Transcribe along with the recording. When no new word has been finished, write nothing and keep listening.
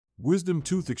Wisdom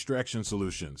tooth extraction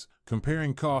solutions,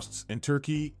 comparing costs in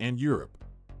Turkey and Europe.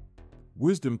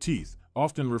 Wisdom teeth,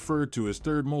 often referred to as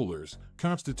third molars,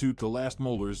 constitute the last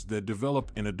molars that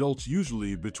develop in adults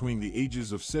usually between the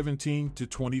ages of 17 to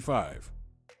 25.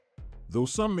 Though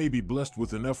some may be blessed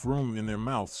with enough room in their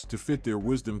mouths to fit their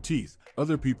wisdom teeth,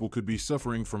 other people could be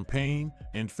suffering from pain,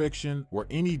 infection, or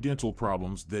any dental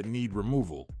problems that need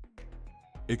removal.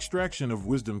 Extraction of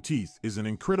wisdom teeth is an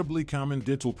incredibly common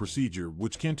dental procedure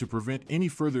which can prevent any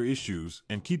further issues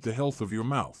and keep the health of your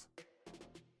mouth.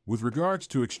 With regards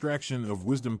to extraction of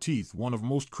wisdom teeth, one of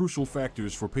most crucial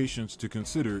factors for patients to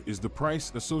consider is the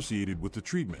price associated with the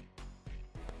treatment.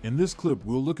 In this clip,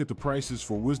 we'll look at the prices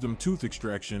for wisdom tooth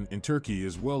extraction in Turkey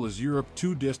as well as Europe,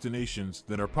 two destinations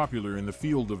that are popular in the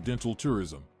field of dental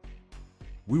tourism.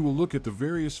 We will look at the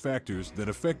various factors that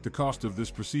affect the cost of this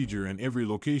procedure in every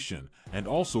location, and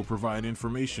also provide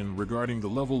information regarding the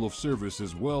level of service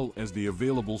as well as the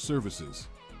available services.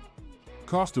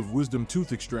 Cost of wisdom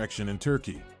tooth extraction in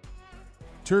Turkey.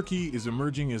 Turkey is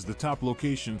emerging as the top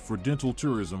location for dental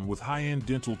tourism with high-end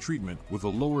dental treatment with a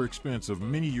lower expense of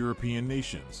many European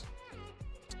nations.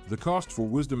 The cost for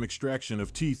wisdom extraction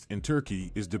of teeth in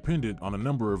Turkey is dependent on a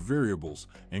number of variables,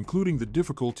 including the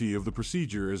difficulty of the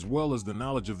procedure as well as the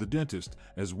knowledge of the dentist,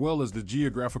 as well as the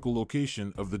geographical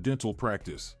location of the dental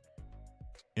practice.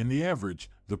 In the average,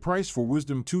 the price for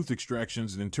wisdom tooth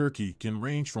extractions in Turkey can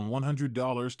range from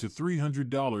 $100 to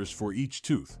 $300 for each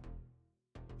tooth.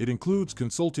 It includes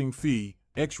consulting fee,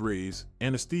 x-rays,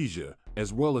 anesthesia,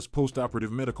 as well as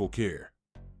post-operative medical care.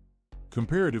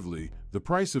 Comparatively, the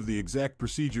price of the exact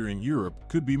procedure in Europe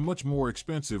could be much more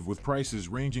expensive, with prices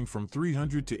ranging from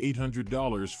 $300 to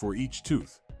 $800 for each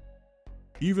tooth.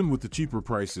 Even with the cheaper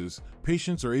prices,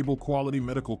 patients are able quality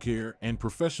medical care and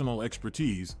professional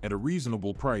expertise at a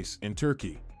reasonable price in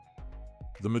Turkey.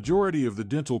 The majority of the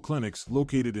dental clinics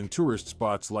located in tourist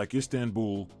spots like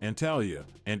Istanbul, Antalya,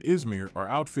 and Izmir are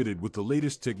outfitted with the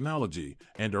latest technology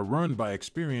and are run by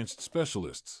experienced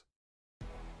specialists.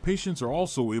 Patients are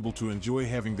also able to enjoy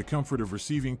having the comfort of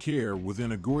receiving care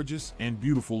within a gorgeous and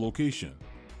beautiful location.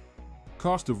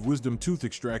 Cost of wisdom tooth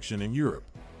extraction in Europe.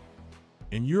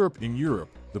 In Europe,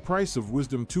 the price of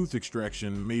wisdom tooth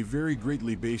extraction may vary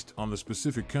greatly based on the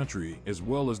specific country as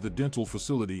well as the dental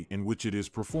facility in which it is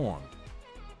performed.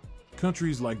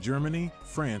 Countries like Germany,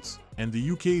 France, and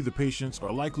the UK, the patients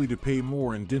are likely to pay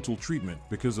more in dental treatment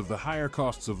because of the higher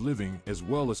costs of living as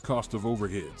well as cost of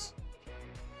overheads.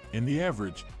 In the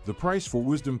average, the price for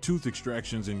wisdom tooth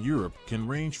extractions in Europe can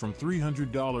range from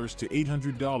 $300 to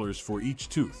 $800 for each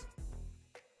tooth.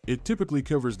 It typically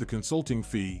covers the consulting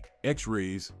fee,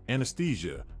 x-rays,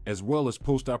 anesthesia, as well as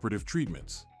post-operative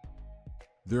treatments.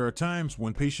 There are times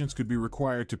when patients could be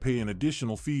required to pay an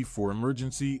additional fee for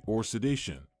emergency or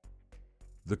sedation.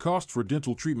 The cost for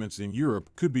dental treatments in Europe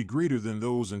could be greater than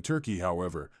those in Turkey.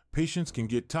 However, patients can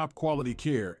get top-quality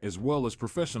care as well as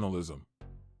professionalism.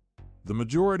 The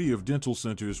majority of dental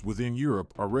centers within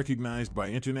Europe are recognized by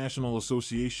international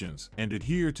associations and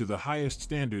adhere to the highest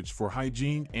standards for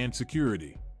hygiene and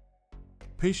security.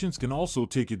 Patients can also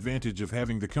take advantage of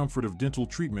having the comfort of dental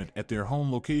treatment at their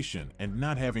home location and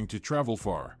not having to travel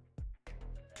far.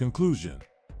 Conclusion.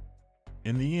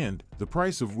 In the end, the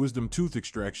price of wisdom tooth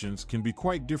extractions can be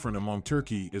quite different among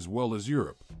Turkey as well as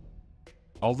Europe.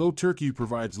 Although Turkey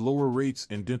provides lower rates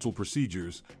in dental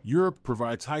procedures, Europe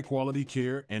provides high-quality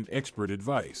care and expert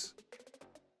advice.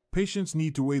 Patients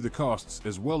need to weigh the costs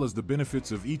as well as the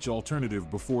benefits of each alternative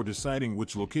before deciding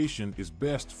which location is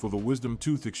best for the wisdom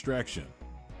tooth extraction.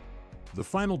 The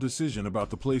final decision about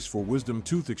the place for wisdom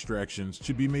tooth extractions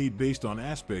should be made based on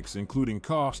aspects including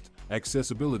cost,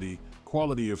 accessibility,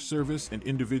 quality of service, and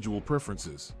individual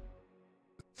preferences.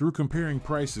 Through comparing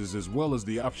prices as well as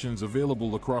the options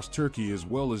available across Turkey as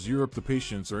well as Europe, the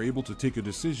patients are able to take a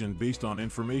decision based on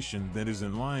information that is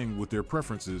in line with their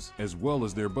preferences as well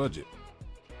as their budget.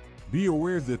 Be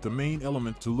aware that the main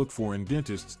element to look for in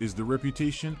dentists is the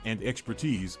reputation and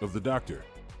expertise of the doctor.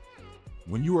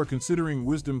 When you are considering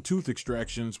wisdom tooth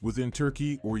extractions within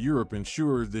Turkey or Europe,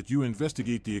 ensure that you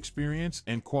investigate the experience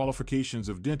and qualifications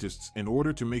of dentists in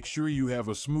order to make sure you have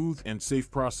a smooth and safe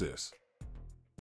process.